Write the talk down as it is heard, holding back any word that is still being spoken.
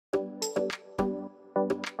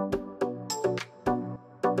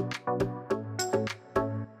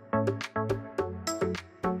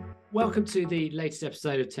Welcome to the latest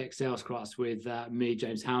episode of Tech Salescraft with me,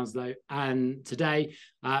 James Hounslow. And today,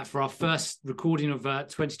 for our first recording of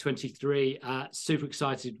 2023, super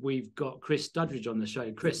excited, we've got Chris Duddridge on the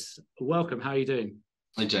show. Chris, welcome. How are you doing?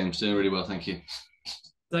 Hi, James. Doing really well, thank you.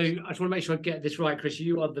 So I just want to make sure I get this right, Chris.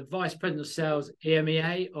 You are the Vice President of Sales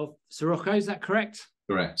EMEA of Soroco, is that correct?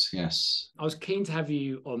 Correct, yes. I was keen to have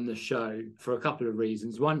you on the show for a couple of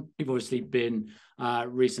reasons. One, you've obviously been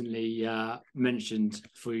recently mentioned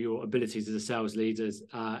for your abilities as a sales leader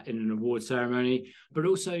in an award ceremony, but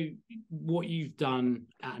also what you've done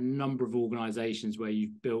at a number of organizations where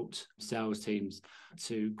you've built sales teams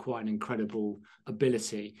to quite an incredible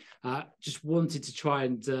ability. Just wanted to try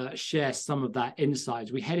and share some of that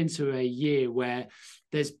insight. We head into a year where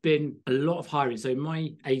there's been a lot of hiring. So in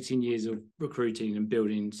my 18 years of recruiting and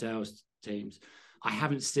building sales teams, I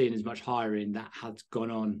haven't seen as much hiring that has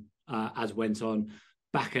gone on as went on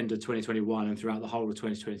back end of 2021 and throughout the whole of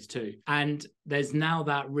 2022. And there's now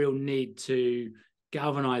that real need to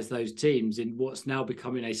galvanize those teams in what's now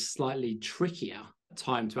becoming a slightly trickier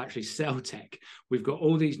time to actually sell tech. We've got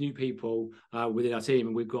all these new people within our team,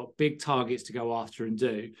 and we've got big targets to go after and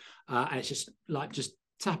do. And it's just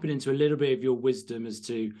tapping into a little bit of your wisdom as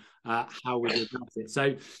to how we do it.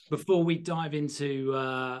 So before we dive into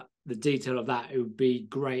the detail of that, it would be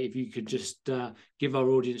great if you could just give our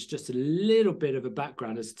audience just a little bit of a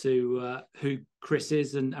background as to who Chris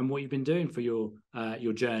is and what you've been doing for your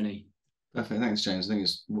journey. Perfect. Thanks, James. I think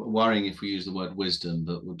it's worrying if we use the word wisdom,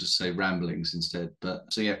 but we'll just say ramblings instead. But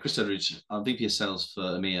so yeah, Chris Duddridge, I'm VP of Sales for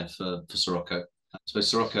EMEA for Soroco. So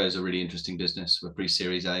Soroco is a really interesting business. We're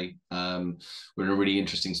pre-Series A. We're in a really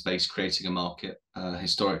interesting space, creating a market,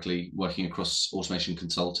 historically working across automation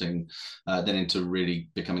consulting, then into really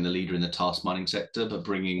becoming the leader in the task mining sector, but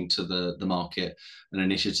bringing to the market an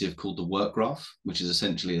initiative called the Work Graph, which is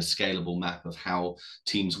essentially a scalable map of how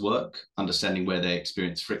teams work, understanding where they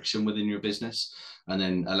experience friction within your business, and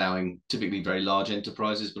then allowing typically very large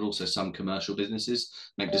enterprises, but also some commercial businesses,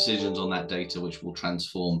 make decisions on that data, which will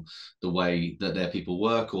transform the way that their people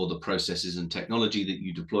work, or the processes and technology that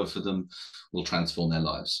you deploy for them will transform their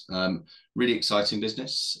lives. Really exciting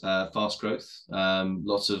business, fast growth,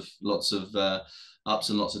 lots of ups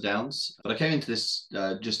and lots of downs. But I came into this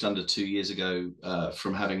just under 2 years ago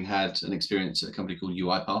from having had an experience at a company called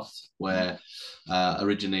UiPath, where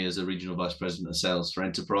originally as a regional vice president of sales for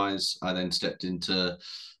enterprise, I then stepped into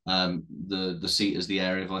the seat as the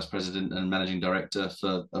area vice president and managing director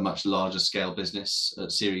for a much larger scale business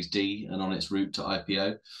at Series D and on its route to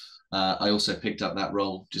IPO. I also picked up that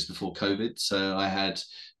role just before COVID. So I had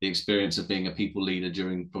the experience of being a people leader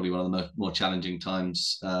during probably one of the more challenging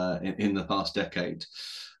times in the past decade.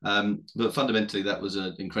 But fundamentally, that was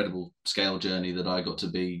an incredible scale journey that I got to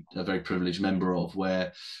be a very privileged member of,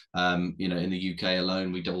 where, in the UK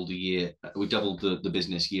alone, we doubled the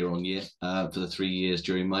business year on year for the 3 years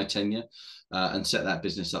during my tenure. And set that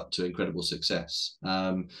business up to incredible success.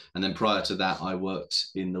 And then prior to that, I worked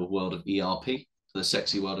in the world of ERP, the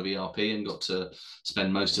sexy world of ERP, and got to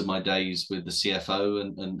spend most of my days with the CFO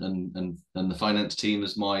and the finance team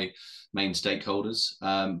as my main stakeholders.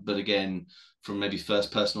 But again, from maybe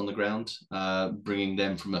first person on the ground, bringing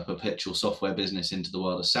them from a perpetual software business into the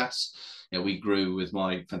world of SaaS. We grew with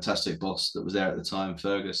my fantastic boss that was there at the time,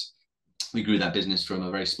 Fergus. We grew that business from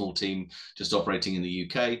a very small team just operating in the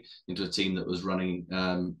UK into a team that was running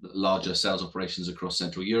larger sales operations across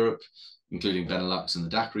Central Europe, including Benelux and the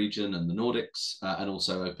DACH region and the Nordics, and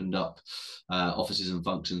also opened up offices and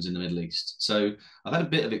functions in the Middle East. So I've had a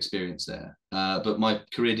bit of experience there, but my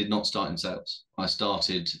career did not start in sales. I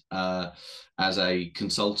started as a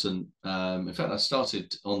consultant. In fact, I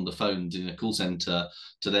started on the phones in a call center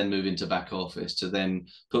to then move into back office, to then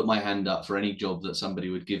put my hand up for any job that somebody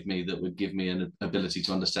would give me that would give me an ability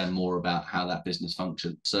to understand more about how that business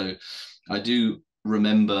functioned. So I do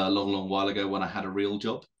remember a long, long while ago when I had a real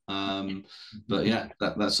job. But yeah,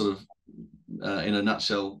 that's sort of in a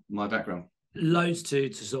nutshell my background. Loads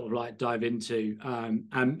to sort of like dive into,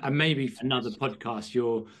 and maybe for another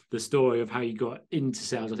podcast, the story of how you got into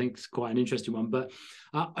sales. I think it's quite an interesting one. But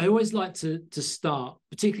I always like to start,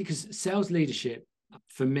 particularly because sales leadership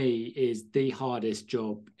for me is the hardest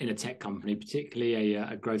job in a tech company, particularly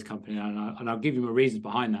a growth company, and I'll give you my reasons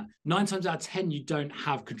behind that. 9 times out of 10, you don't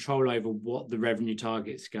have control over what the revenue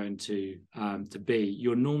target's going to be.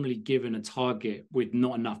 You're normally given a target with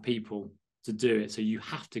not enough people to do it, so you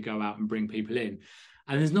have to go out and bring people in.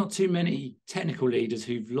 And there's not too many technical leaders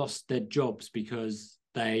who've lost their jobs because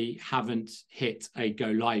they haven't hit a go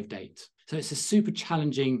live date. So it's a super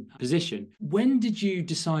challenging position. When did you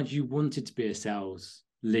decide you wanted to be a sales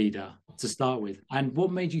leader to start with? And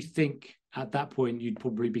what made you think at that point you'd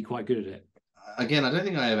probably be quite good at it? Again, I don't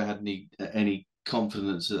think I ever had any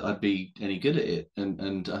confidence that I'd be any good at it,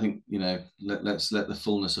 and I think, you know, let's let the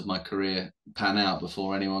fullness of my career pan out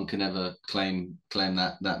before anyone can ever claim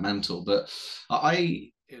that mantle. But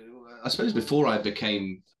I suppose before I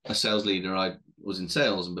became a sales leader, I was in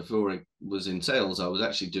sales, and before I was in sales, I was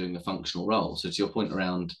actually doing a functional role. So to your point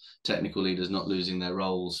around technical leaders not losing their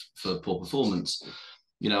roles for poor performance,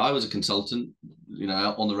 you know, I was a consultant, you know,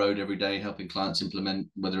 out on the road every day helping clients implement,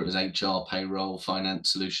 whether it was HR, payroll,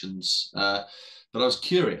 finance solutions. But I was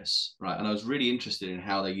curious, right? And I was really interested in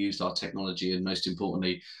how they used our technology, and most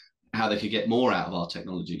importantly, how they could get more out of our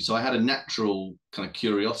technology. So I had a natural kind of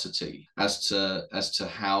curiosity as to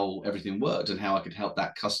how everything worked and how I could help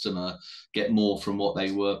that customer get more from what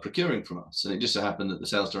they were procuring from us. And it just so happened that the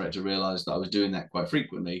sales director realized that I was doing that quite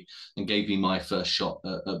frequently and gave me my first shot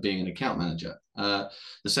at being an account manager. The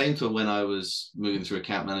same for when I was moving through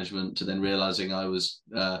account management to then realizing I was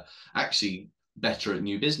actually better at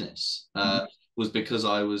new business. Was because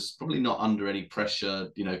I was probably not under any pressure,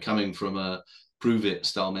 you know, coming from a prove it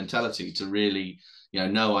style mentality to really, you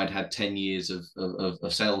know I'd had 10 years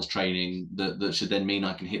of sales training that should then mean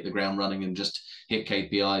I can hit the ground running and just hit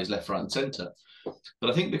KPIs left, right, and center. But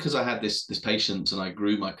I think because I had this patience, and I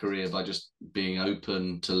grew my career by just being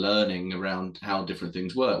open to learning around how different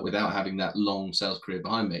things work without having that long sales career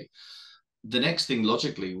behind me. The next thing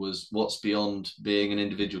logically was what's beyond being an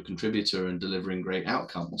individual contributor and delivering great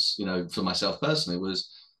outcomes, you know, for myself personally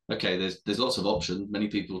was, okay, there's lots of options. Many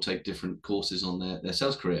people take different courses on their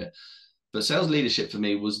sales career, but sales leadership for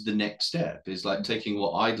me was the next step, is like taking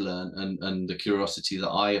what I'd learned and the curiosity that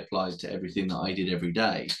I applied to everything that I did every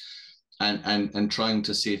day, and trying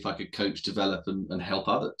to see if I could coach, develop, and help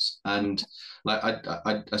others. And like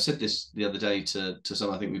I said this the other day to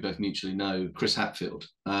someone I think we both mutually know, Chris Hatfield,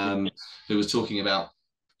 who was talking about,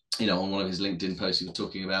 you know, on one of his LinkedIn posts, he was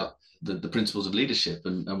talking about the principles of leadership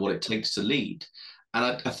and what it takes to lead.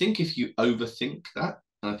 And I think if you overthink that,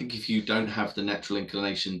 and I think if you don't have the natural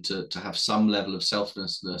inclination to have some level of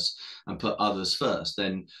selflessness and put others first,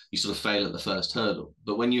 then you sort of fail at the first hurdle.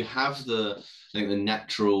 But when you have the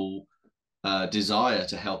natural desire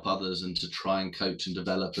to help others and to try and coach and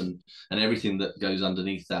develop and everything that goes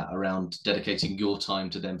underneath that around dedicating your time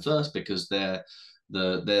to them first, because they're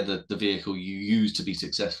the vehicle you use to be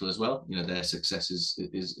successful as well. You know, their success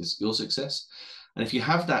is your success. And if you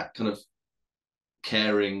have that kind of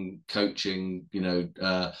caring, coaching, you know,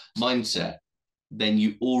 mindset, then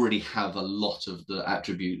you already have a lot of the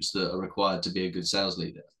attributes that are required to be a good sales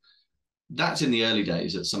leader. That's in the early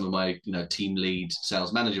days at some of my, you know, team lead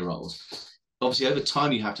sales manager roles. Obviously, over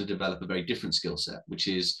time, you have to develop a very different skill set, which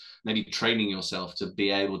is maybe training yourself to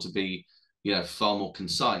be able to be, you know, far more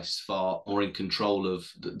concise, far more in control of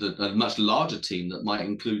a much larger team that might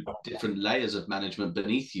include different layers of management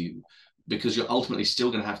beneath you, because you're ultimately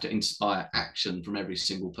still going to have to inspire action from every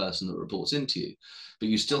single person that reports into you. But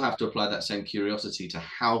you still have to apply that same curiosity to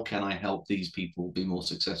how can I help these people be more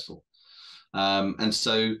successful? And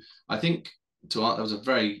so I think that was a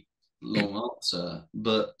very long answer,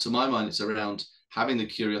 but to my mind, it's around having the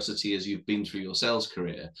curiosity as you've been through your sales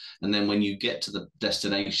career. And then when you get to the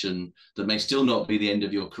destination that may still not be the end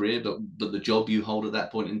of your career, but the job you hold at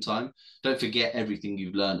that point in time, don't forget everything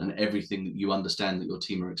you've learned and everything that you understand that your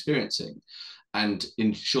team are experiencing, and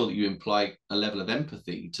ensure that you imply a level of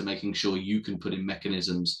empathy to making sure you can put in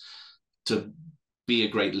mechanisms to be a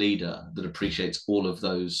great leader that appreciates all of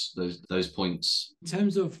those points. In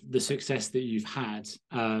terms of the success that you've had,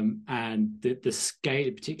 and the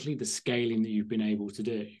scale, particularly the scaling that you've been able to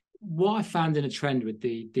do, what I found in a trend with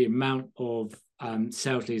the amount of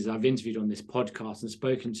sales leaders I've interviewed on this podcast and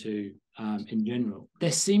spoken to in general,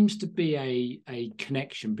 there seems to be a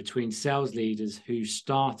connection between sales leaders who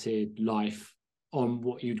started life on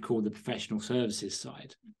what you'd call the professional services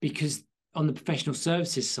side. Because on the professional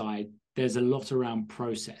services side, there's a lot around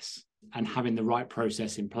process and having the right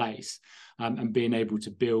process in place, and being able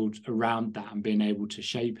to build around that and being able to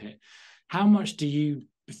shape it. How much do you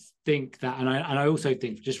think that, and I also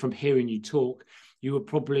think just from hearing you talk, you were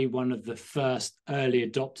probably one of the first early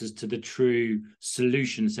adopters to the true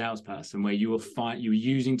solution salesperson, where you were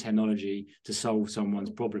using technology to solve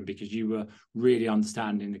someone's problem because you were really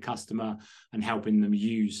understanding the customer and helping them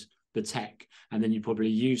use the tech, and then you probably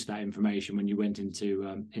used that information when you went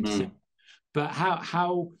into But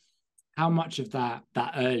how much of that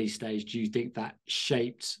early stage do you think that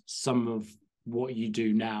shaped some of what you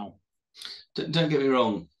do now? Don't get me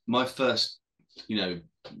wrong. My first,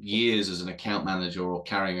 years as an account manager or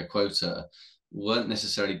carrying a quota weren't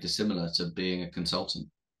necessarily dissimilar to being a consultant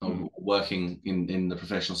or working in the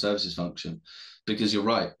professional services function, because you're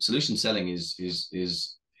right. Solution selling is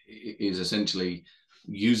essentially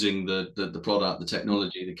using the product, the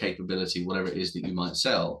technology, the capability, whatever it is that you might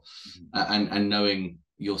sell, and knowing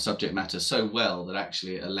your subject matter so well that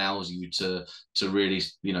actually it allows you to really,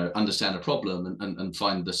 you know, understand a problem and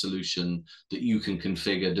find the solution that you can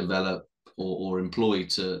configure, develop, or employ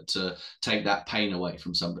to take that pain away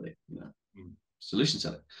from somebody. You know, solution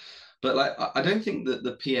selling. But like, I don't think that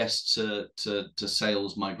the PS to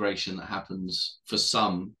sales migration that happens for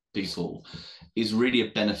some people is really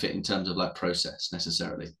a benefit in terms of like process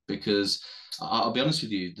necessarily, because I'll be honest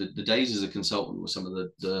with you, the days as a consultant were some of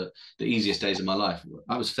the easiest days of my life.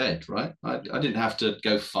 I was fed, right? I didn't have to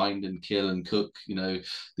go find and kill and cook, you know,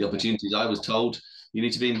 the opportunities. I was told, you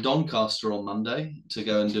need to be in Doncaster on Monday to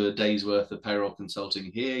go and do a day's worth of payroll consulting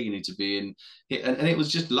here. You need to be in here. And it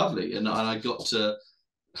was just lovely. And I got to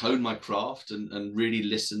hone my craft and really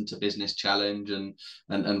listen to business challenge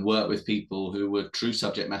and work with people who were true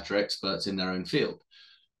subject matter experts in their own field.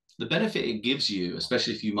 The benefit it gives you,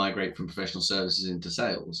 especially if you migrate from professional services into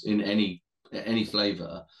sales in any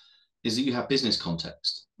flavor, is that you have business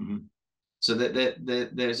context. So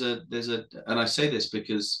there's a, and I say this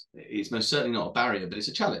because it's most certainly not a barrier, but it's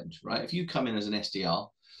a challenge, right? If you come in as an SDR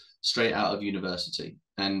straight out of university,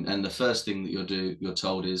 and the first thing that you're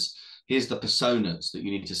told is, here's the personas that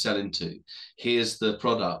you need to sell into, here's the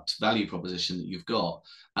product value proposition that you've got,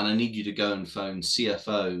 and I need you to go and phone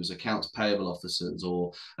CFOs, accounts payable officers,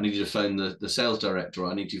 or I need you to phone the sales director, or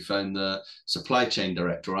I need you to phone the supply chain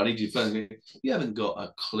director, or I need you to phone. You haven't got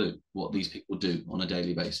a clue what these people do on a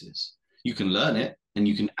daily basis. You can learn it, and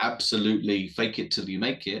you can absolutely fake it till you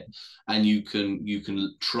make it, and you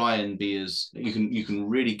can try and be as you can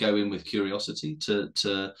really go in with curiosity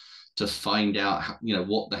to find out how, you know,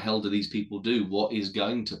 what the hell do these people do, what is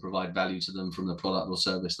going to provide value to them from the product or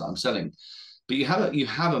service that I'm selling. But you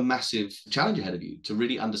have a massive challenge ahead of you to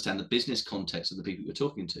really understand the business context of the people you're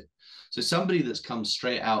talking to. So somebody that's come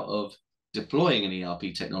straight out of deploying an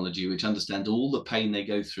ERP technology, which understands all the pain they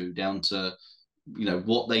go through down to, you know,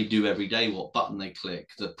 what they do every day, what button they click,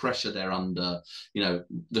 the pressure they're under, you know,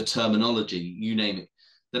 the terminology, you name it.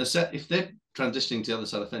 That if they're transitioning to the other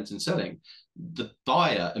side of the fence and selling, the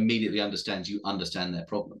buyer immediately understands you understand their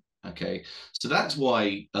problem. Okay, so that's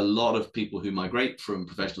why a lot of people who migrate from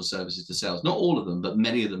professional services to sales, not all of them, but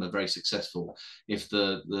many of them are very successful if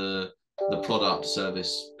the product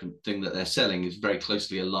service thing that they're selling is very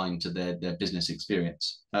closely aligned to their business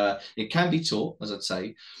experience. It can be taught, as I'd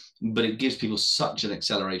say, but it gives people such an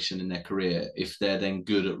acceleration in their career if they're then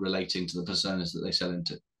good at relating to the personas that they sell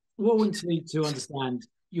into. What I want to understand,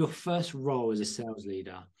 your first role as a sales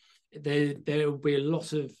leader, there will be a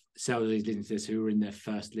lot of sales leaders who were in their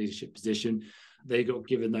first leadership position. They got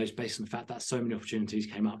given those based on the fact that so many opportunities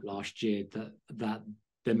came up last year that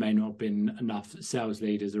there may not have been enough sales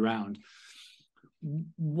leaders around.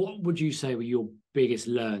 What would you say were your biggest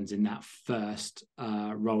learns in that first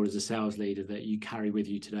role as a sales leader that you carry with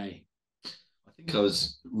you today? I think I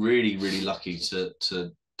was really, really lucky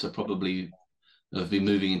to probably have been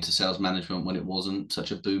moving into sales management when it wasn't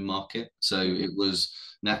such a boom market. So it was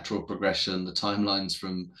natural progression. The timelines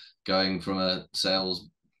from going from a sales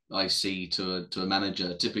IC to a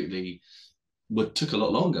manager typically took a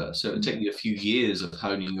lot longer. So it would take you a few years of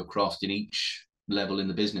honing your craft in each level in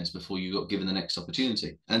the business before you got given the next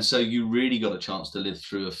opportunity. And so you really got a chance to live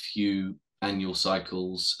through a few annual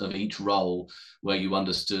cycles of each role where you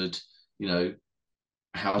understood, you know,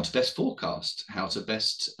 how to best forecast, how to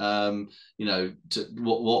best, you know, to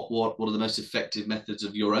what are the most effective methods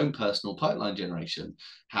of your own personal pipeline generation?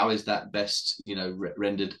 How is that best, you know,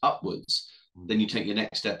 rendered upwards? Then you take your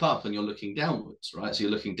next step up and you're looking downwards, right? So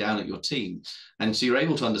you're looking down at your team. And so you're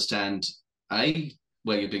able to understand,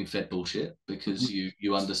 where you're being fed bullshit, because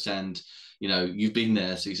you understand, you know, you've been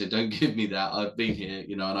there. So you say, don't give me that. I've been here,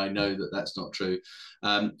 you know, and I know that that's not true.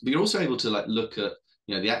 But you're also able to like look at,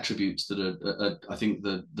 you know, the attributes that are I think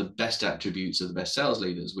the best attributes of the best sales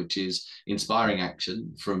leaders, which is inspiring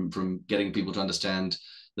action from getting people to understand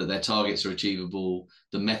that their targets are achievable.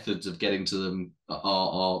 The methods of getting to them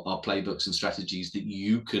are playbooks and strategies that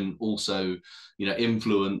you can also, you know,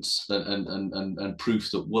 influence and proof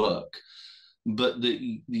that work. But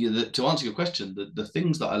to answer your question, the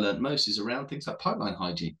things that I learned most is around things like pipeline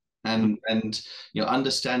hygiene. And you know,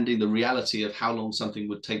 understanding the reality of how long something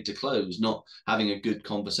would take to close, not having a good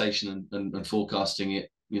conversation and forecasting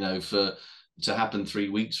it, you know, to happen 3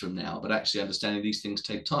 weeks from now, but actually understanding these things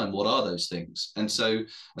take time. What are those things? And so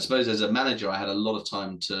I suppose as a manager, I had a lot of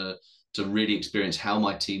time to really experience how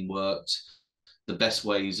my team worked, the best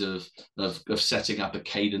ways of setting up a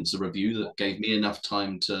cadence of review that gave me enough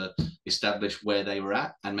time to establish where they were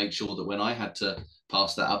at and make sure that when I had to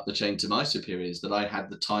pass that up the chain to my superiors, that I had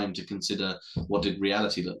the time to consider what did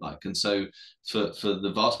reality look like. And so for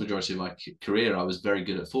the vast majority of my career, I was very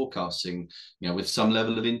good at forecasting, with some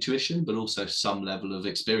level of intuition, but also some level of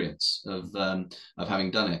experience of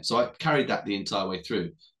having done it. So I carried that the entire way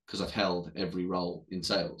through, because I've held every role in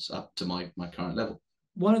sales up to my current level.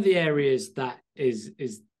 One of the areas that is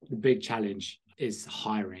the big challenge is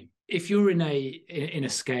hiring. If you're in a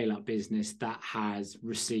scale-up business that has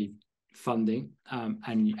received funding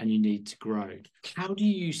and you need to grow, how do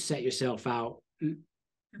you set yourself out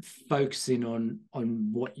focusing on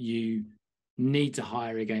what you need to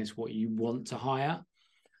hire against what you want to hire?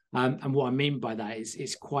 And what I mean by that is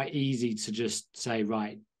it's quite easy to just say,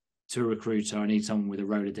 right, to a recruiter, I need someone with a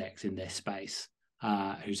Rolodex in this space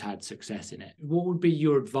who's had success in it. What would be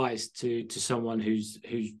your advice to someone who's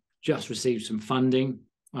just received some funding,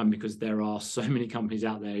 because there are so many companies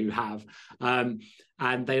out there who have, and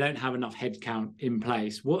they don't have enough headcount in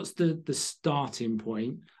place? What's the starting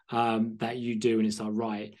point that you do and it's like,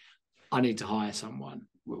 right, I need to hire someone?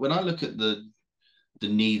 When I look at the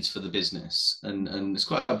needs for the business, and it's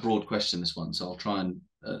quite a broad question, this one, so I'll try and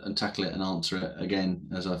tackle it and answer it again,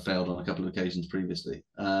 as I failed on a couple of occasions previously.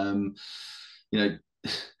 When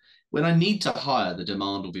I need to hire, the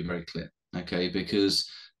demand will be very clear, okay, because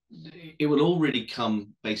it will all really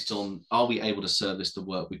come based on, are we able to service the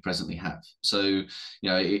work we presently have? So,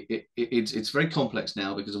 it's very complex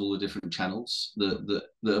now because of all the different channels that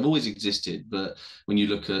have always existed. But when you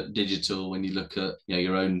look at digital, when you look at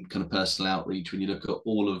your own kind of personal outreach, when you look at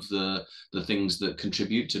all of the things that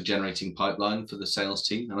contribute to generating pipeline for the sales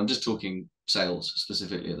team, and I'm just talking sales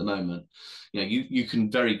specifically at the moment, you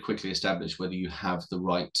can very quickly establish whether you have the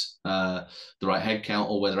right headcount,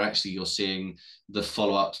 or whether actually you're seeing the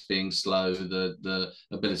follow-ups being slow, the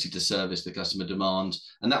ability to service the customer demand.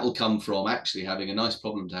 And that will come from actually having a nice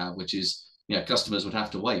problem to have, which is, customers would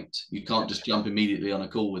have to wait. You can't just jump immediately on a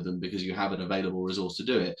call with them because you have an available resource to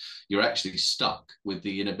do it. You're actually stuck with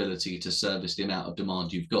the inability to service the amount of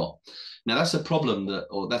demand you've got. Now, that's a problem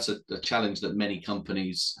that's a challenge that many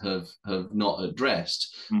companies have not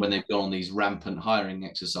addressed when they've gone on these rampant hiring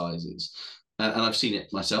exercises. And I've seen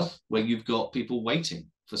it myself, where you've got people waiting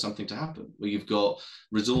for something to happen, where you've got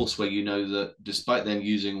resource where that despite them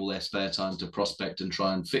using all their spare time to prospect and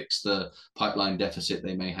try and fix the pipeline deficit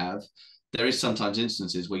they may have, there is sometimes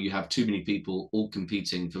instances where you have too many people all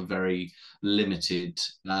competing for very limited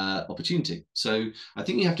opportunity. So I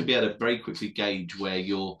think you have to be able to very quickly gauge where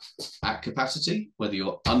you're at capacity, whether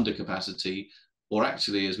you're under capacity, or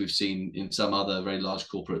actually, as we've seen in some other very large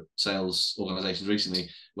corporate sales organizations recently,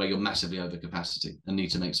 where you're massively over capacity and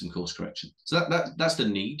need to make some course correction. So that's the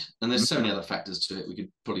need. And there's so many other factors to it. We could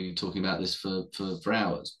probably be talking about this for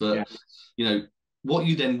hours. But, what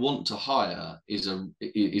you then want to hire is a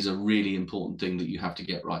really important thing that you have to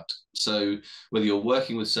get right. So whether you're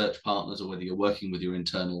working with search partners or whether you're working with your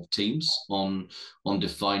internal teams on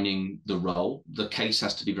defining the role, the case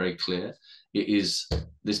has to be very clear. It is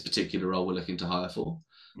this particular role we're looking to hire for.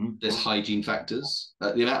 There's hygiene factors.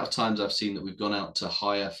 The amount of times I've seen that we've gone out to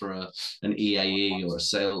hire for an EAE or a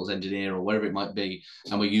sales engineer or whatever it might be,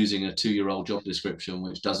 and we're using a 2-year-old job description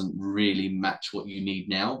which doesn't really match what you need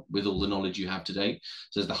now with all the knowledge you have today.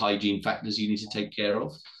 So there's the hygiene factors you need to take care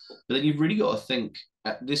of. But then you've really got to think,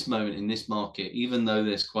 at this moment in this market, even though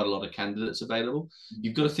there's quite a lot of candidates available,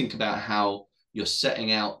 you've got to think about how you're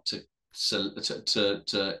setting out to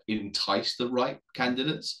entice the right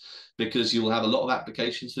candidates, because you'll have a lot of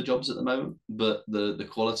applications for jobs at the moment, but the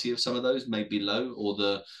quality of some of those may be low, or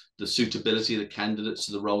the suitability of the candidates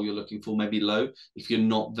to the role you're looking for may be low if you're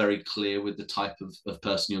not very clear with the type of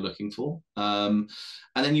person you're looking for. And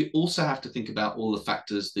then you also have to think about all the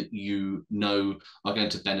factors that are going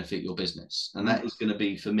to benefit your business. And that is going to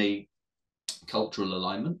be, for me, cultural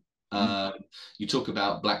alignment. You talk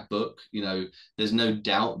about black book, there's no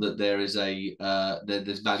doubt that there is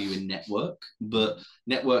there's value in network, but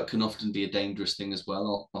network can often be a dangerous thing as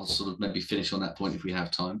well. I'll sort of maybe finish on that point if we have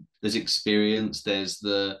time. There's experience, there's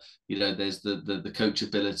the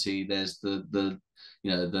coachability, there's the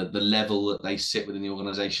level that they sit within the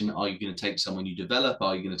organization. Are you going to take someone you develop?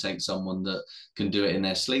 Are you going to take someone that can do it in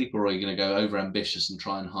their sleep? Or are you going to go over ambitious and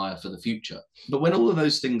try and hire for the future? But when all of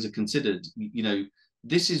those things are considered,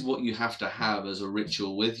 this is what you have to have as a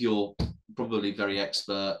ritual with your probably very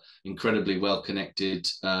expert, incredibly well-connected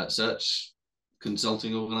search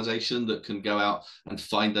consulting organization that can go out and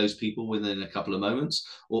find those people within a couple of moments?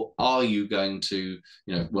 Or are you going to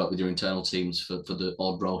work with your internal teams for the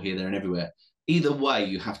odd role here, there, and everywhere? Either way,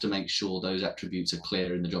 you have to make sure those attributes are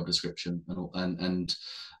clear in the job description, and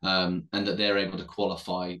and that they're able to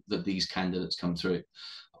qualify that these candidates come through.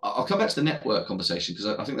 I'll come back to the network conversation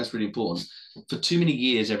because I think that's really important. For too many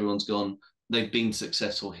years, everyone's gone, they've been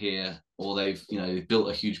successful here, or they've built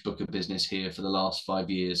a huge book of business here for the last 5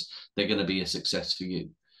 years. They're going to be a success for you.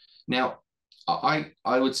 Now, I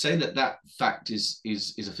would say that fact is a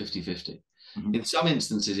 50-50. Mm-hmm. In some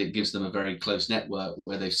instances, it gives them a very close network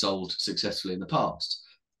where they've sold successfully in the past.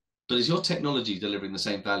 But is your technology delivering the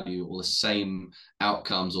same value or the same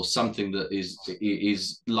outcomes, or something that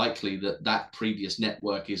is likely that previous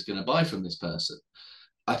network is going to buy from this person?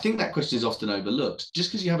 I think that question is often overlooked.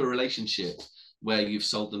 Just because you have a relationship where you've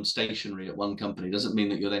sold them stationery at one company doesn't mean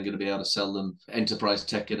that you're then going to be able to sell them enterprise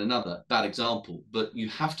tech in another. Bad example, but you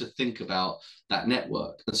have to think about that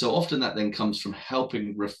network. And so often that then comes from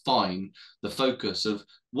helping refine the focus of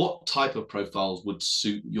what type of profiles would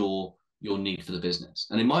suit your need for the business.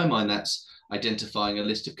 And in my mind, that's identifying a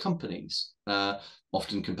list of companies,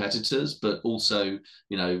 often competitors, but also,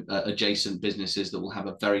 adjacent businesses that will have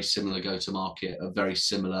a very similar go-to-market, a very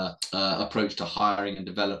similar approach to hiring and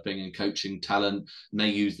developing and coaching talent, may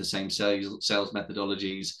use the same sales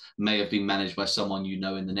methodologies, may have been managed by someone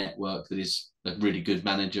in the network that is a really good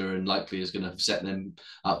manager and likely is going to set them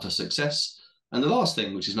up for success. And the last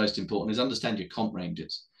thing, which is most important, is understand your comp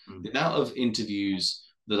ranges. The amount of interviews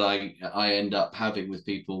that I end up having with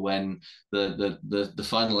people when the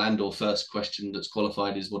final and or first question that's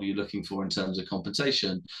qualified is, what are you looking for in terms of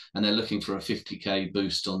compensation? And they're looking for a 50K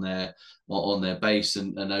boost on their base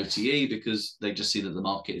and OTE because they just see that the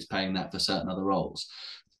market is paying that for certain other roles.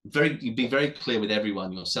 Be very clear with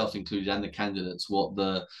everyone, yourself included, and the candidates, what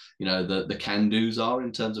the can-dos are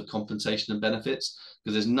in terms of compensation and benefits,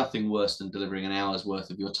 because there's nothing worse than delivering an hour's worth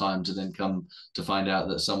of your time to then come to find out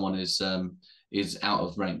that someone is out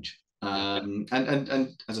of range. And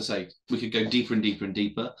as I say, we could go deeper and deeper and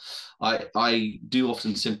deeper. I do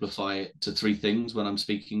often simplify it to 3 things when I'm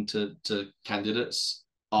speaking to candidates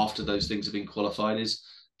after those things have been qualified: is,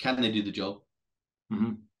 can they do the job?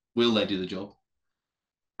 Mm-hmm. Will they do the job?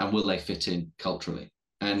 And will they fit in culturally?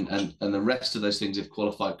 And the rest of those things, if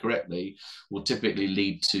qualified correctly, will typically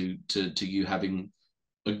lead to you having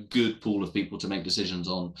a good pool of people to make decisions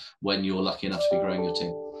on when you're lucky enough to be growing your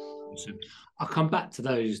team. Awesome. I'll come back to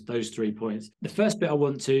those 3 points. The first bit I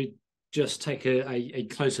want to just take a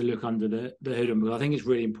closer look under the hood on, because I think it's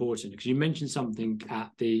really important, because you mentioned something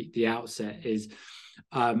at the outset, is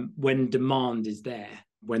when demand is there,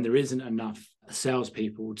 when there isn't enough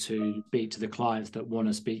salespeople to speak to the clients that want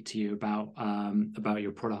to speak to you about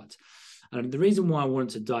your product. And the reason why I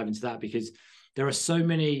wanted to dive into that, because there are so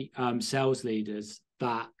many sales leaders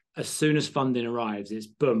that as soon as funding arrives, it's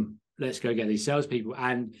boom, let's go get these salespeople.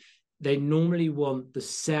 And they normally want the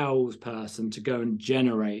salesperson to go and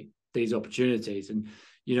generate these opportunities. And,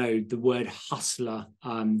 the word hustler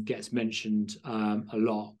gets mentioned a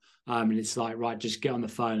lot. And it's like, right, just get on the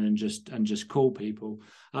phone and just call people,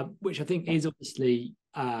 which I think is obviously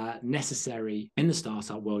necessary in the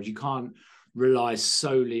startup world. You can't rely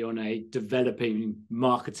solely on a developing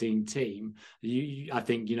marketing team. I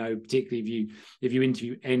think, particularly if you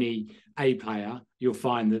interview any A player, you'll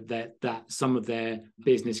find that some of their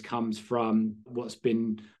business comes from what's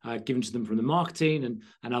been given to them from the marketing,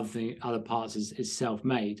 and other parts is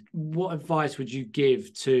self-made. What advice would you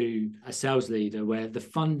give to a sales leader where the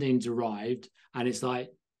funding's arrived and it's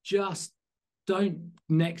like, just don't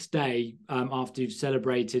next day after you've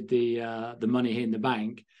celebrated the money hitting the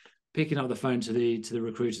bank, picking up the phone to the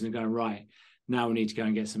recruiters and going, right, now we need to go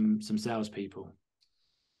and get some salespeople?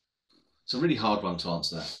 It's a really hard one to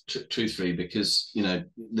answer that, truthfully, because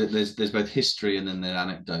there's both history and then the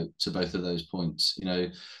anecdote to both of those points.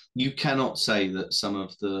 You cannot say that some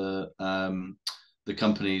of the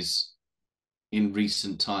companies in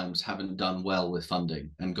recent times haven't done well with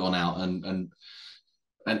funding and gone out and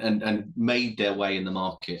made their way in the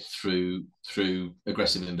market through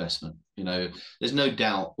aggressive investment. There's no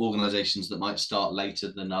doubt organizations that might start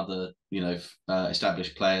later than other,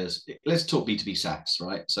 established players. Let's talk B2B SaaS,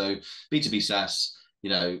 right? So B2B SaaS,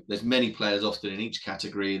 there's many players often in each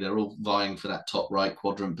category. They're all vying for that top right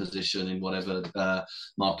quadrant position in whatever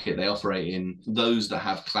market they operate in. Those that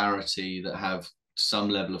have clarity, that have some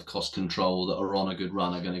level of cost control, that are on a good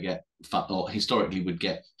run, are going to get, or historically would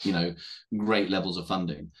get, great levels of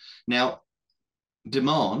funding. Now,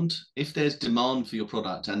 demand, if there's demand for your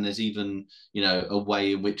product, and there's even, a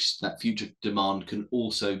way in which that future demand can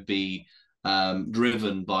also be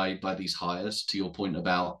driven by these hires, to your point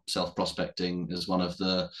about self-prospecting as one of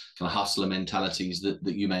the kind of hustler mentalities that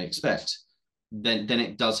you may expect, then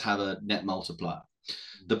it does have a net multiplier.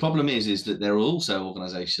 The problem is that there are also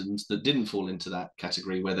organizations that didn't fall into that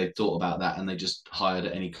category, where they thought about that and they just hired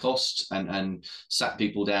at any cost and sat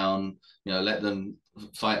people down, let them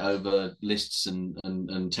fight over lists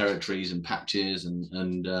and territories and patches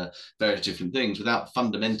and various different things, without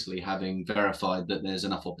fundamentally having verified that there's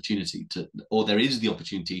enough opportunity or there is the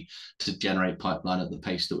opportunity to generate pipeline at the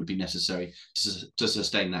pace that would be necessary to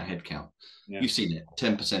sustain that headcount. Yeah. You've seen it,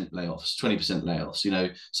 10% layoffs, 20%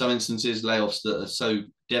 layoffs, some instances layoffs that are so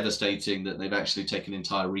devastating that they've actually taken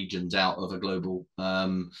entire regions out of a global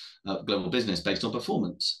business based on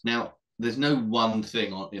performance. Now, there's no one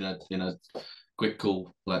thing in a quick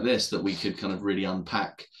call like this that we could kind of really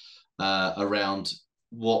unpack around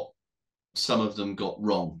what some of them got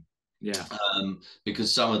wrong. Yeah.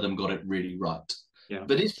 Because some of them got it really right. Yeah.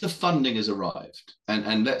 But if the funding has arrived,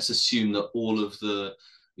 and let's assume that all of the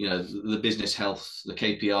the business health, the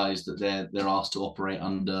KPIs that they're asked to operate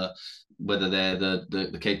under, whether they're the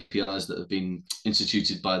KPIs that have been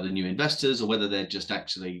instituted by the new investors, or whether they're just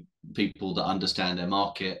actually people that understand their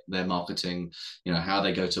market, their marketing, how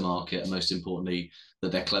they go to market, and most importantly,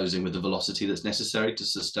 that they're closing with the velocity that's necessary to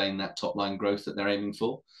sustain that top line growth that they're aiming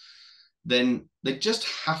for, then they just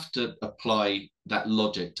have to apply that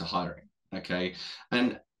logic to hiring. Okay.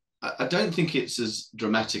 And I don't think it's as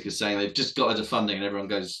dramatic as saying they've just got into funding and everyone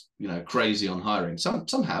goes, crazy on hiring. Some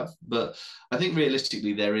have, but I think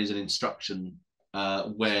realistically there is an instruction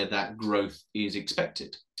where that growth is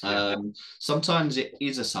expected. Yeah. Sometimes it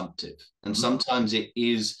is assumptive, and sometimes it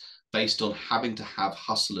is based on having to have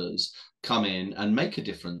hustlers come in and make a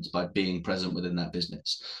difference by being present within that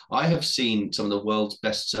business. I have seen some of the world's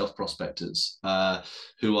best self-prospectors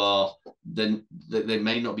who are, then they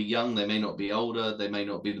may not be young, they may not be older, they may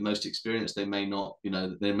not be the most experienced, they may not be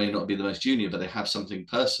the most junior, but they have something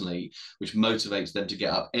personally which motivates them to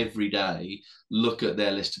get up every day, look at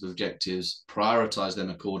their list of objectives, prioritize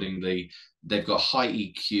them accordingly. They've got high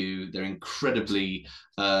EQ, they're incredibly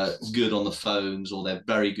good on the phones, or they're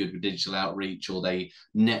very good with digital outreach, or they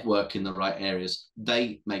network in the right areas.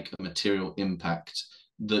 They make a material impact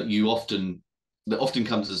that often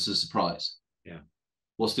comes as a surprise. Yeah.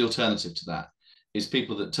 What's the alternative to that? Is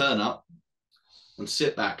people that turn up and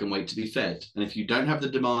sit back and wait to be fed. And if you don't have the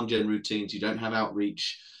demand gen routines, you don't have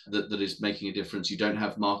outreach that is making a difference, you don't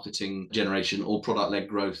have marketing generation or product-led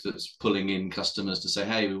growth that's pulling in customers to say,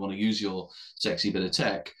 hey, we want to use your sexy bit of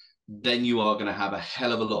tech, then you are going to have a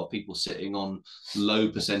hell of a lot of people sitting on low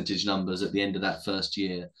percentage numbers at the end of that first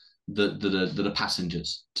year that are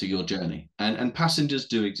passengers to your journey. And passengers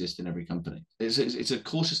do exist in every company. It's a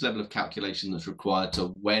cautious level of calculation that's required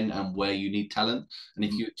to when and where you need talent. And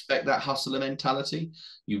if you expect that hustler mentality,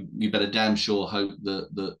 you better damn sure hope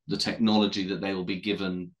that the technology that they will be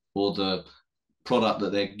given, or the product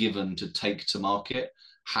that they're given to take to market,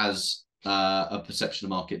 has a perception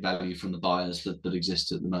of market value from the buyers that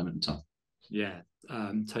exist at the moment in time. Yeah,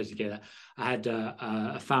 totally get that. I had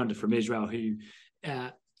a founder from Israel who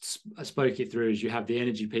spoke it through as you have the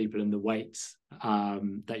energy people and the weights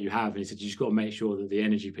that you have, and he said you just got to make sure that the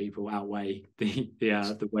energy people outweigh the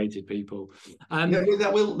weighted people.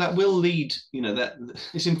 That will lead, that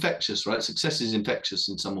it's infectious, right? Success is infectious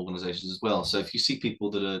in some organizations as well. So if you see people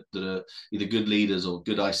that are either good leaders or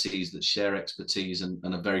good ICs that share expertise and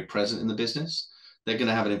are very present in the business, they're going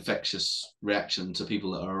to have an infectious reaction to people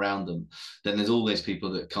that are around them. Then there's always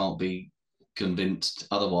people that can't be convinced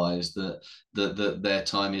otherwise, that their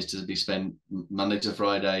time is to be spent Monday to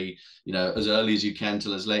Friday, as early as you can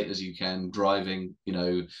till as late as you can, driving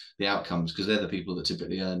the outcomes, because they're the people that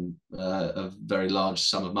typically earn a very large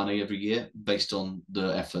sum of money every year based on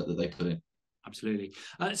the effort that they put in. Absolutely.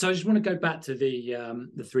 So I just want to go back to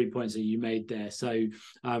the 3 points that you made there. So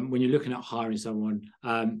when you're looking at hiring someone,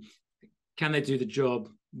 can they do the job?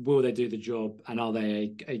 Will they do the job? And are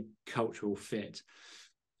they a cultural fit?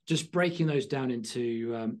 Just breaking those down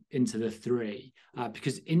into the three,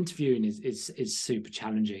 because interviewing is super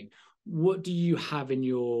challenging. What do you have in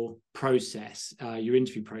your process, your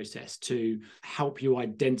interview process, to help you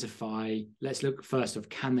identify? Let's look first off,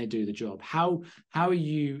 can they do the job? How are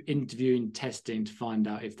you interviewing, testing to find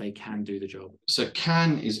out if they can do the job? So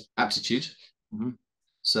can is aptitude. Mm-hmm.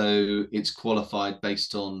 So it's qualified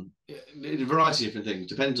based on a variety of different things.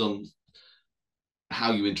 Depends on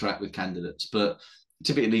how you interact with candidates, but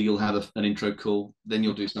typically you'll have an intro call, then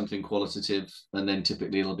you'll do something qualitative, and then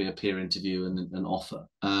typically it'll be a peer interview and an offer.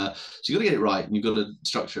 So you've got to get it right, and you've got to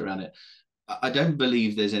structure around it. I don't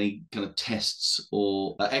believe there's any kind of tests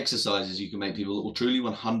or exercises you can make people that will truly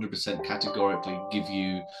 100% categorically give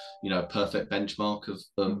you, a perfect benchmark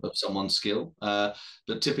of someone's skill.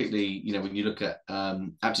 But typically, when you look at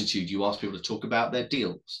aptitude, you ask people to talk about their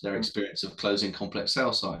deals, their experience of closing complex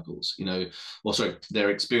sales cycles, their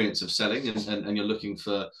experience of selling, and you're looking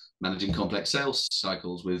for managing complex sales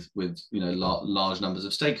cycles with large numbers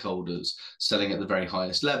of stakeholders, selling at the very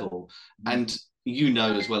highest level. And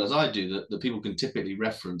as well as I do, that people can typically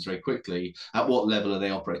reference very quickly at what level are they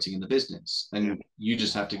operating in the business. And you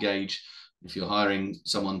just have to gauge, if you're hiring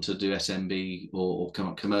someone to do SMB or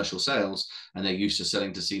commercial sales, and they're used to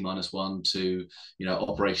selling to C-1 to,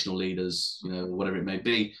 operational leaders, whatever it may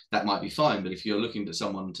be, that might be fine. But if you're looking at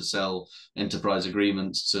someone to sell enterprise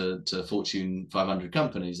agreements to Fortune 500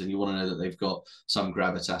 companies, then you want to know that they've got some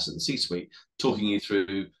gravitas at the C-suite, talking you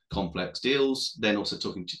through complex deals, then also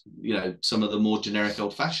talking to, some of the more generic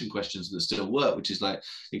old-fashioned questions that still work, which is like,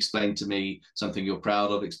 explain to me something you're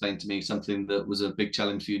proud of, explain to me something that was a big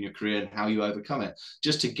challenge for you in your career and how you overcome it,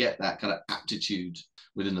 just to get that kind of aptitude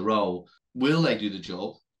within the role. Will they do the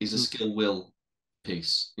job is a skill will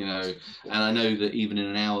piece, and I know that even in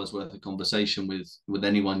an hour's worth of conversation with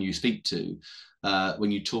anyone you speak to,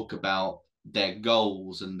 when you talk about their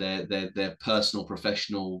goals and their personal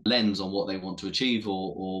professional lens on what they want to achieve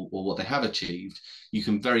or what they have achieved, you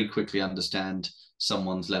can very quickly understand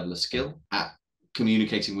someone's level of skill at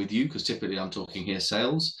communicating with you, because typically I'm talking here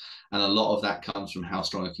sales, and a lot of that comes from how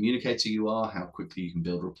strong a communicator you are, how quickly you can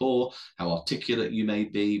build rapport, how articulate you may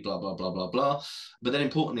be, blah blah blah blah blah. But then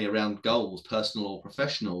importantly, around goals, personal or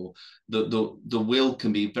professional, the will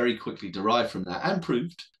can be very quickly derived from that and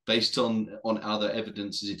proved based on other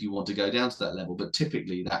evidences if you want to go down to that level. But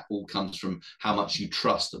typically that all comes from how much you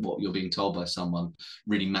trust that what you're being told by someone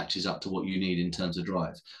really matches up to what you need in terms of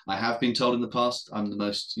drive. I have been told in the past I'm the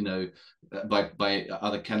most, by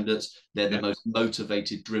other candidates, they're the most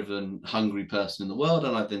motivated, driven, hungry person in the world.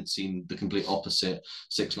 And I've then seen the complete opposite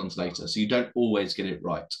 6 months later. So you don't always get it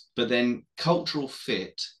right. But then cultural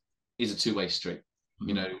fit is a two-way street.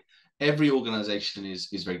 Every organization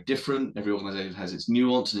is very different. Every organization has its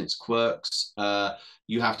nuance and its quirks.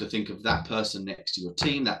 You have to think of that person next to your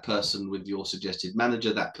team, that person with your suggested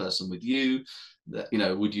manager, that person with you.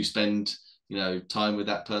 Would you spend time with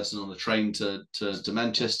that person on the train to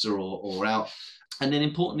Manchester or out? And then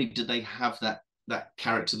importantly, do they have that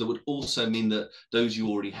character that would also mean that those you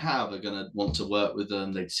already have are going to want to work with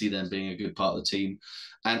them? They'd see them being a good part of the team.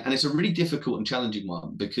 And it's a really difficult and challenging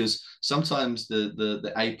one, because sometimes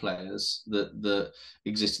the A players that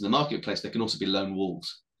exist in the marketplace, they can also be lone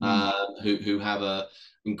wolves who have a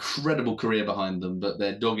incredible career behind them, but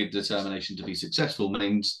their dogged determination to be successful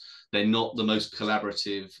means they're not the most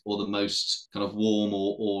collaborative or the most kind of warm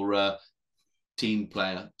or team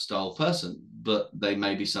player style person, but they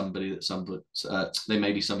may be somebody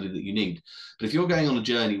that you need. But if you're going on a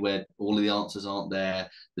journey where all of the answers aren't there,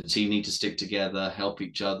 the team need to stick together, help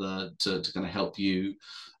each other to kind of help you,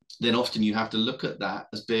 then often you have to look at that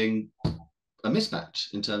as being a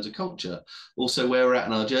mismatch in terms of culture. Also, where we're at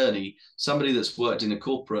in our journey, somebody that's worked in a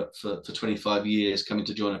corporate for 25 years coming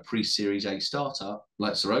to join a pre-Series A startup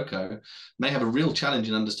like Soroco may have a real challenge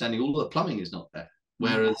in understanding all of the plumbing is not there.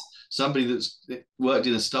 Whereas somebody that's worked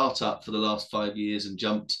in a startup for the last 5 years and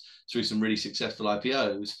jumped through some really successful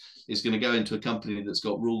IPOs is going to go into a company that's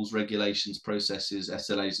got rules, regulations, processes,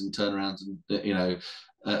 SLAs and turnarounds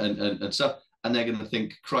and stuff. And they're going to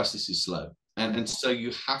think, Christ, this is slow. And so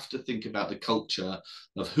you have to think about the culture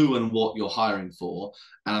of who and what you're hiring for.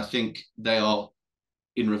 And I think they are,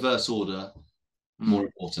 in reverse order, more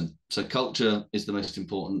important. So culture is the most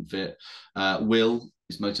important fit. Will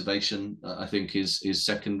is motivation, I think, is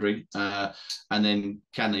secondary. And then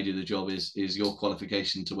can they do the job is your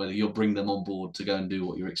qualification to whether you'll bring them on board to go and do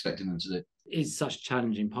what you're expecting them to do. Is such a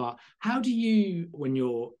challenging part. How do you, when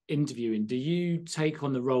you're interviewing, do you take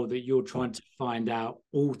on the role that you're trying to find out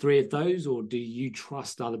all three of those, or do you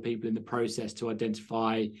trust other people in the process to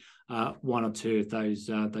identify one or two of those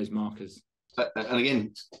markers? And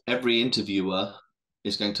again, every interviewer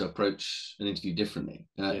is going to approach an interview differently.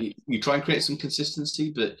 You try and create some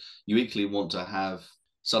consistency, but you equally want to have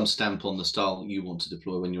some stamp on the style you want to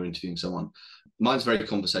deploy when you're interviewing someone. Mine's very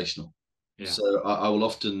conversational. So I will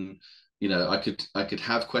often, I could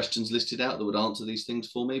have questions listed out that would answer these things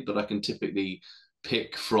for me, but I can typically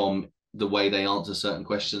pick from the way they answer certain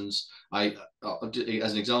questions. As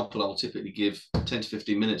an example, I will typically give 10 to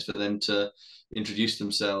 15 minutes for them to introduce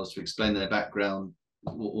themselves, to explain their background,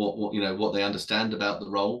 what they understand about the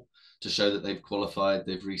role, to show that they've qualified,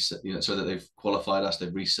 they've so that they've qualified us,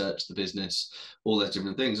 they've researched the business, all those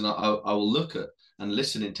different things. And I will look at and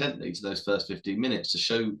listen intently to those first 15 minutes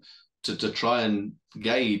to try and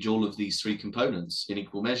gauge all of these three components in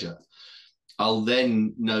equal measure. I'll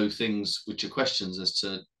then know things which are questions as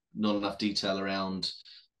to not enough detail around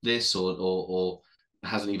this, or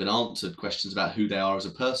hasn't even answered questions about who they are as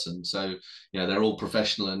a person. So, they're all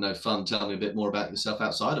professional and no fun. Tell me a bit more about yourself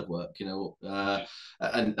outside of work, and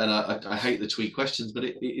I hate the tweet questions, but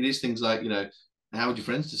it is things like, how would your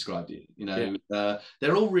friends describe you?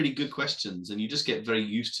 They're all really good questions, and you just get very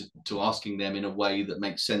used to asking them in a way that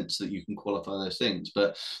makes sense, that you can qualify those things.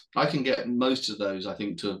 But I can get most of those, I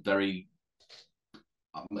think, to a very,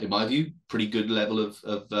 in my view, pretty good level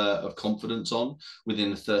of confidence on within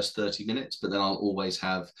the first 30 minutes, but then I'll always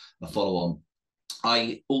have a follow-on.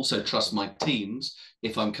 I also trust my teams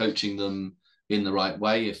if I'm coaching them in the right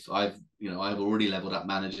way. If I've already leveled up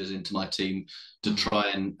managers into my team to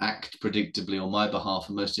try and act predictably on my behalf,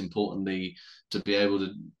 and most importantly, to be able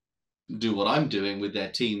to do what I'm doing with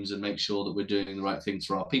their teams and make sure that we're doing the right things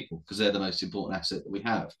for our people, because they're the most important asset that we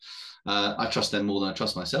have. I trust them more than I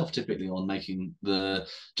trust myself, typically, on making the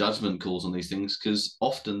judgment calls on these things, because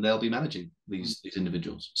often they'll be managing these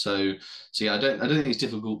individuals. So yeah, I don't think it's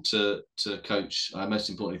difficult to coach. I most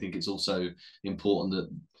importantly think it's also important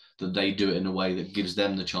that they do it in a way that gives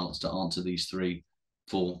them the chance to answer these 3,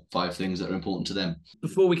 4, 5 things that are important to them.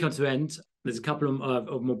 Before we come to end, there's a couple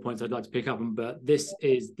of more points I'd like to pick up on, but this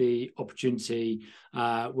is the opportunity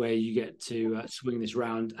where you get to swing this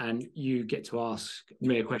round, and you get to ask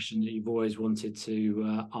me a question that you've always wanted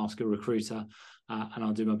to ask a recruiter, and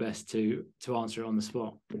I'll do my best to answer it on the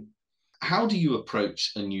spot. How do you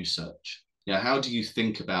approach a new search? How do you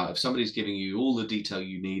think about, if somebody's giving you all the detail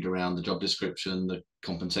you need around the job description, the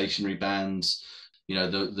compensationary bands,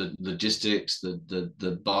 the logistics,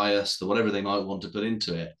 the bias, the whatever they might want to put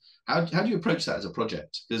into it? How do you approach that as a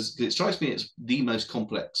project? Because it strikes me it's the most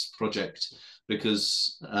complex project,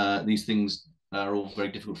 because these things are all very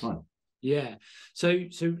difficult to find. Yeah. So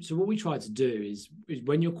what we try to do is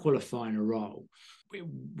when you're qualifying a role,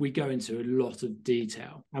 we go into a lot of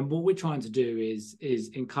detail, and what we're trying to do is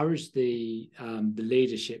encourage the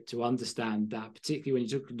leadership to understand that, particularly when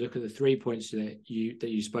you look at the 3 points that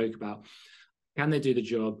you spoke about. Can they do the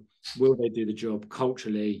job? Will they do the job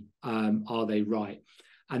culturally? Are they right?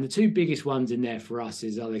 And the 2 biggest ones in there for us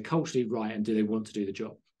is, are they culturally right, and do they want to do the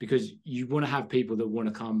job? Because you want to have people that want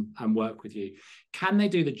to come and work with you. Can they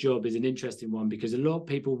do the job is an interesting one, because a lot of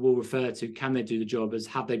people will refer to can they do the job as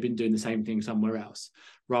have they been doing the same thing somewhere else,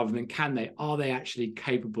 rather than are they actually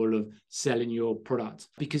capable of selling your product?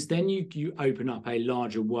 Because then you open up a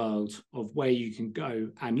larger world of where you can go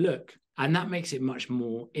and look, and that makes it much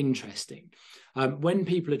more interesting. When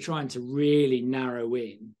people are trying to really narrow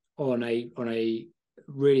in on a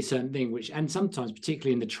really certain thing, and sometimes,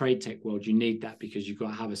 particularly in the trade tech world, you need that because you've got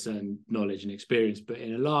to have a certain knowledge and experience, but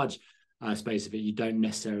in a large space of it, you don't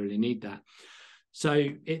necessarily need that. So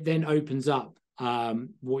it then opens up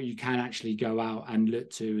what you can actually go out and look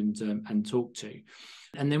to and talk to.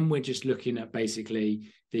 And then we're just looking at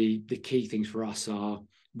basically the key things for us are,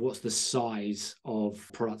 what's the size of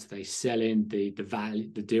products they sell in, the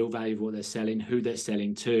value, the deal value of what they're selling, who they're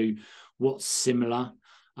selling to, what's similar,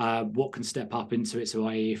 what can step up into it. So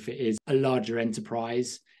i.e., if it is a larger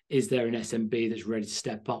enterprise, is there an SMB that's ready to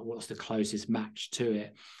step up? What's the closest match to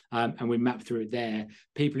it? And we map through it there.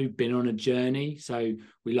 People who've been on a journey. So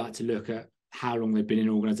we like to look at how long they've been in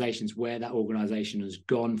organizations, where that organization has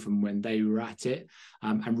gone from when they were at it,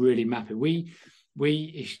 and really map it. We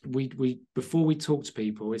before we talk to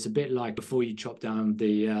people, it's a bit like before you chop down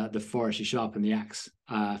the forest, you sharpen the axe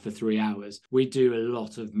for 3 hours. We do a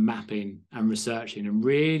lot of mapping and researching and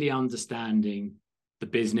really understanding the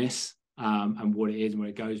business and what it is and where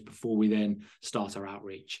it goes before we then start our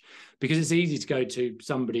outreach. Because it's easy to go to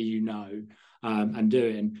somebody and do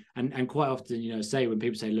it. And quite often, say when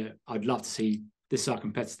people say, look, I'd love to see this is our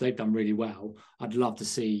competitor, they've done really well, I'd love to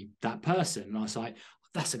see that person. And I was like,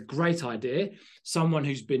 that's a great idea. Someone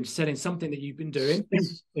who's been selling something that you've been doing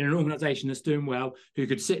in an organization that's doing well, who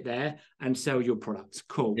could sit there and sell your products.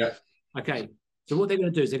 Cool. Yeah. Okay. So what they're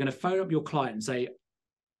going to do is they're going to phone up your client and say,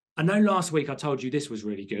 I know last week I told you this was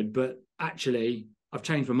really good, but actually I've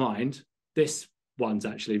changed my mind. This one's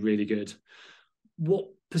actually really good. What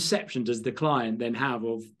perception does the client then have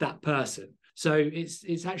of that person? So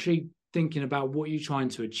it's actually thinking about what you're trying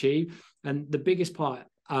to achieve. And the biggest part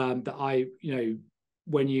that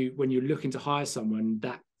when you're looking to hire someone,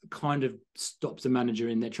 that kind of stops the manager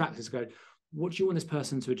in their tracks is go, what do you want this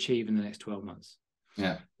person to achieve in the next 12 months?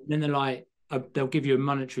 Yeah. And then they're like, they'll give you a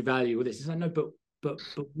monetary value with this. It's like, no, but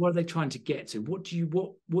what are they trying to get to? What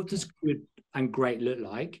does good and great look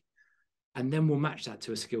like? And then we'll match that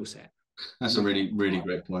to a skill set. That's a really, really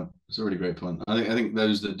great point. It's a really great point. I think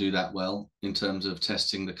those that do that well in terms of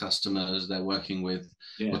testing the customers they're working with,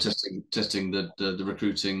 Yeah. or testing the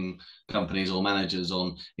recruiting companies or managers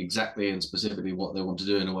on exactly and specifically what they want to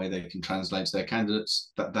do in a way they can translate to their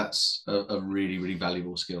candidates. That's a really, really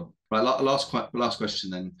valuable skill. Right. Last question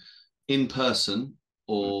then. In person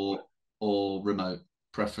or remote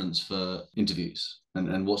preference for interviews,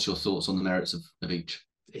 and what's your thoughts on the merits of each?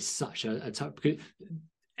 It's such a tough, because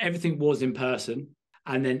everything was in person,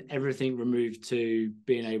 and then everything removed to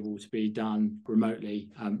being able to be done remotely,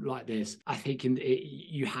 like this. I think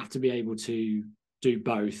you have to be able to do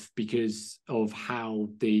both because of how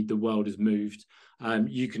the world has moved.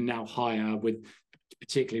 You can now hire,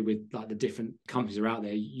 particularly with like the different companies that are out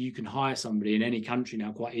there, you can hire somebody in any country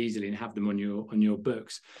now quite easily and have them on your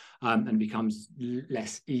books, and it becomes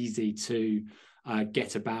less easy to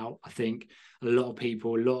get about. I think a lot of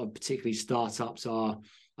particularly startups are,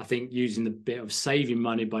 I think, using the bit of saving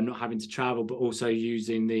money by not having to travel, but also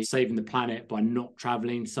saving the planet by not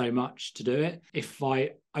traveling so much to do it. If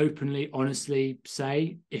I openly, honestly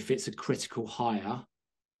say, if it's a critical hire,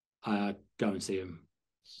 go and see them.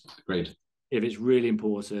 Great. If it's really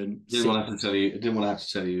important. Didn't want to have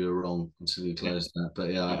to tell you you were wrong until you closed that.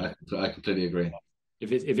 But yeah, I completely agree.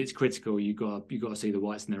 If it's critical, you got to see the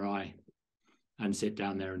whites in their eye and sit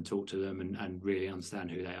down there and talk to them and really understand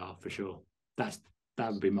who they are, for sure. That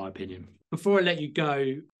would be my opinion. Before I let you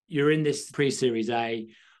go, you're in this pre-Series A.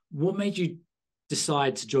 What made you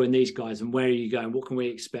decide to join these guys, and where are you going? What can we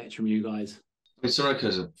expect from you guys? Soroco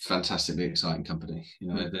is a fantastically exciting company.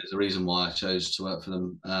 There's a reason why I chose to work for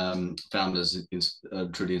them. Founders is a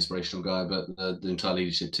truly inspirational guy, but the entire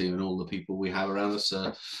leadership team and all the people we have around us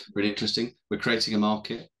are really interesting. We're creating a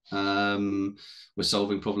market. We're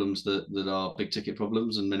solving problems that are big ticket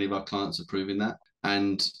problems, and many of our clients are proving that.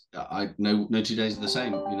 And I no 2 days are the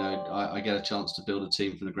same. I get a chance to build a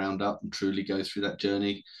team from the ground up and truly go through that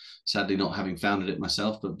journey. Sadly, not having founded it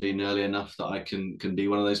myself, but being early enough that I can be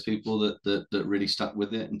one of those people that really stuck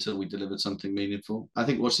with it until we delivered something meaningful. I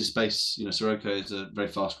think watch this space. Soroco is a very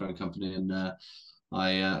fast growing company, and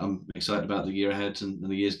I'm excited about the year ahead and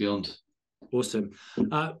the years beyond. Awesome.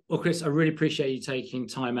 Well, Chris, I really appreciate you taking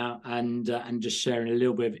time out and just sharing a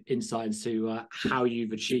little bit of insight into how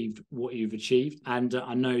you've achieved what you've achieved. And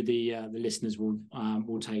I know the listeners will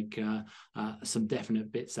take some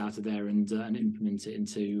definite bits out of there and implement it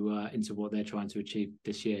into what they're trying to achieve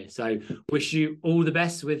this year. So wish you all the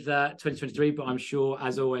best with 2023, but I'm sure,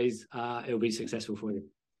 as always, it'll be successful for you.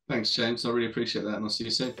 Thanks, James. I really appreciate that, and I'll see you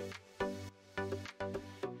soon.